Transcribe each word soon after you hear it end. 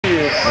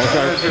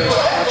Okay.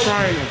 I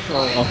train him,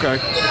 so. Okay.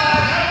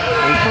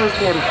 When he first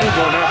started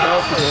football, not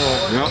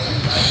basketball. Yep.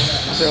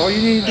 I said, all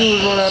you need to do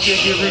is run out there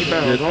and get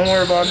rebounds. Don't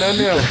worry about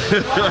nothing else.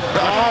 Nope.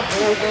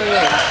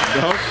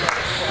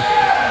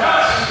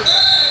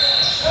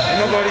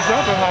 Ain't nobody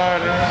jumping hard.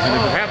 And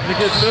if you happen to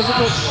get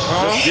physical,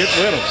 just get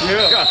with him.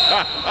 Yeah.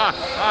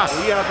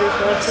 He out there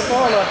throwing the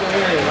ball out there.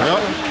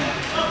 Yep.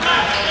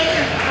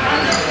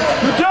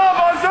 Good job,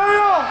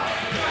 Isaiah!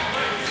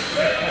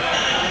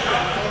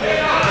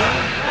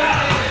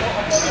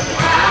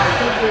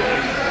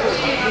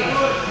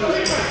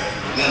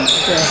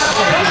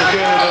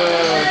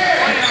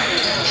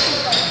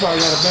 Probably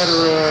got a better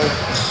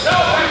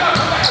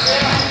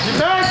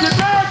get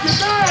back!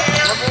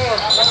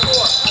 One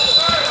more.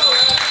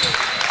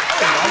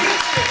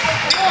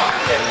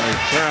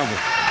 Travel.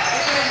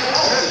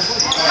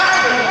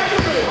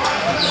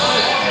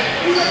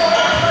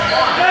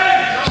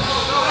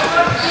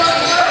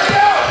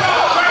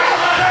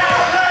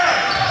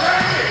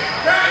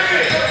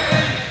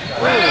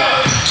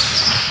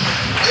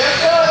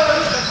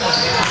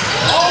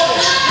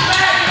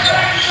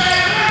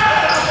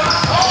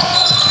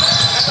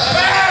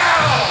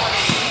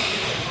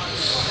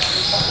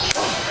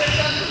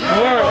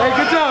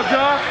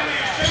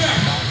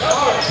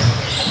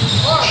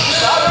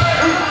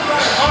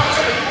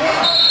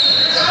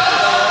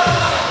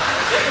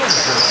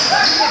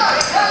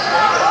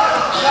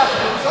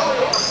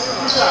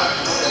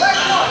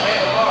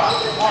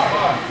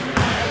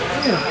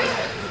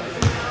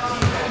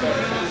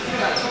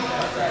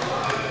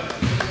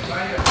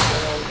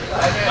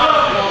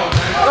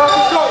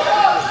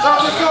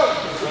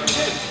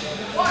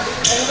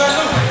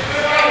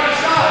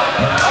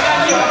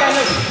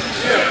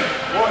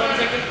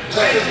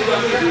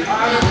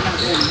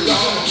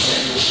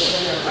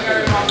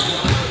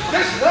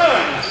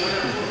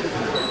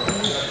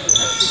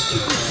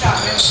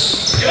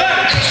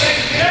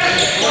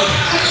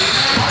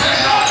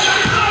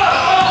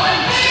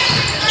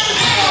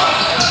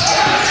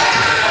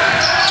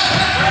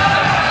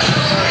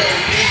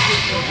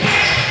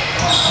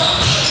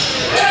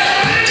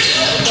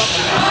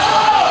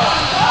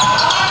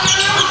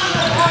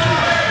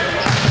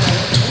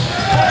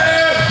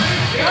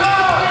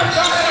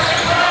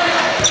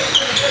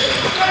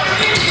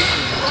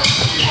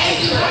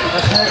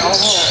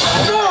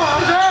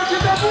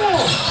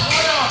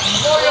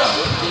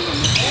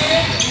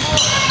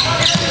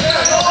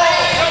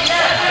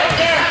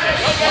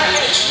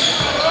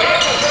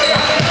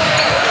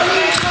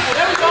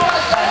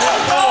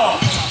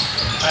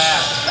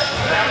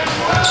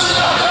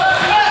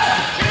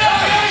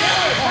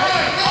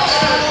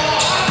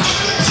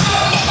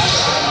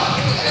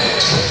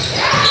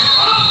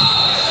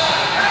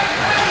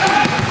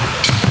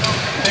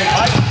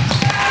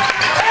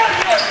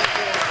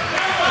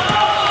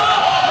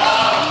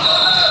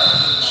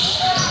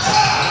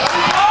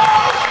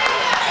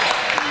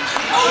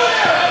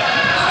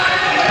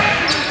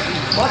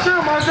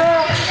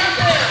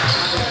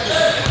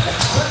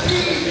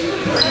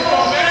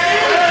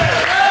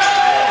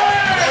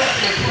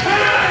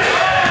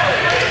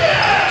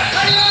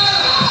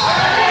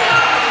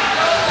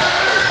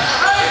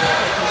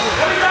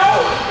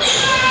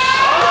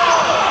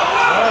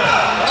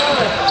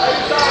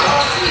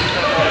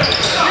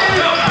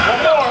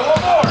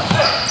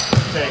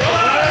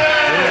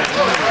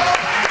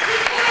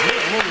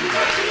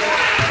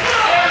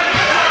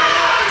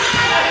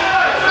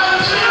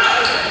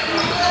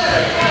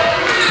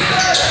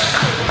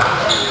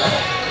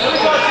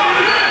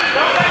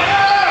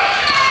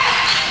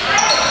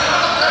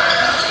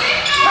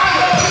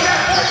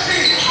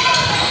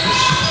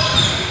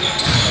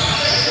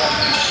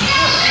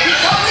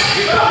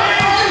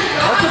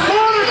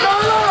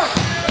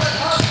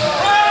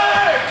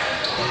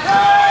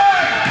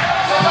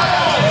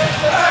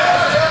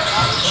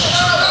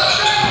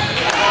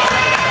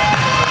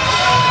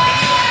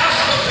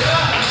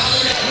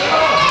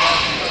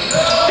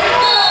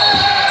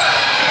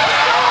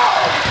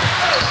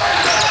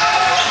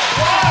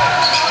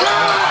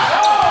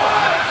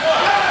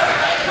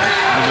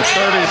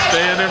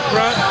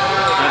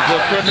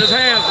 Putting his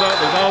hands up,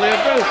 that's all he'll do.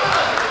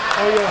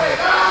 Oh yeah.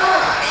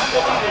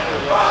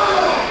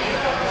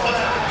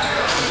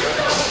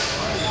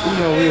 You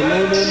know, we're a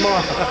little bit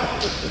more.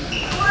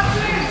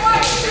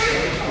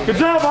 Good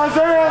job,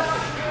 Isaiah.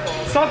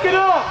 Suck it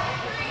up.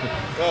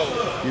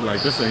 You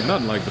like, this ain't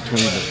nothing like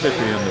between the 50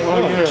 and the 40.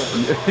 Oh yeah.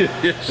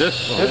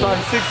 It's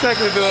like 6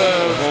 seconds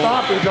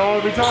stoppage all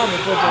every time in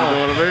football. You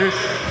know what I mean?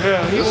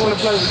 Yeah, he want to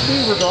play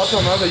receiver, so I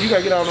told him, I said, you got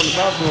to get out on the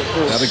basketball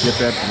court. Got to get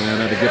that, man,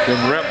 got to get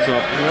them reps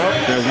up.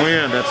 Yep. That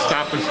win, that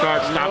stop and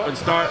start, stop and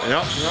start.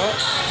 Yep. That's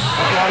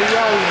why he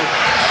out here.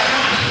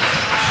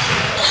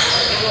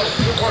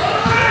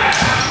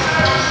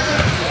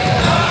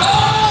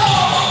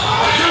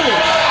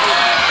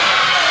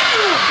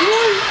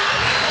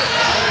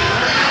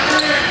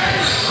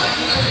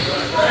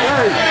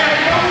 Hey,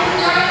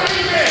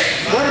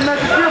 way to make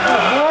a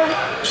difference, boy.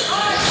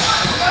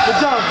 Good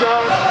job,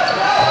 Josh.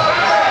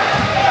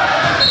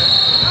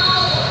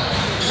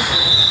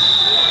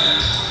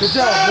 Good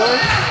job, boy. boy.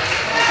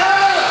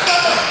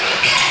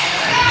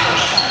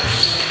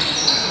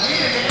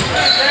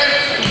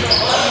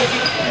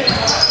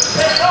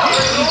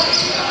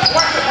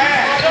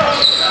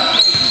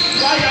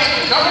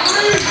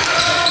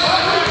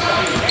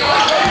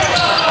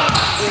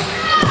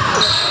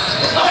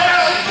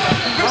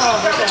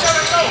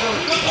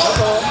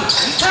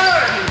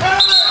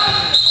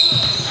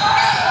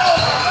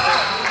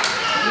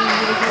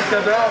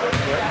 Step out.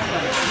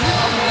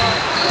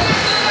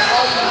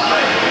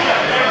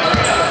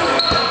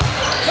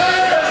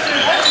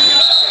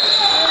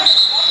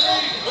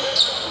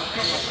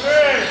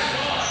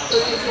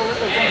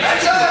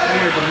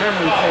 The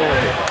memory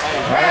card.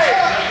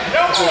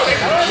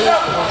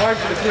 My wife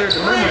should have cleared the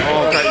memory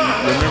card. Okay,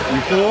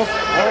 you full?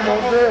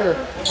 Almost there.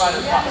 But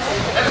you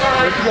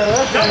got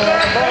that thing on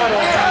the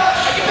bottom.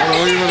 I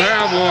don't even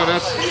have one.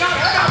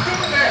 That's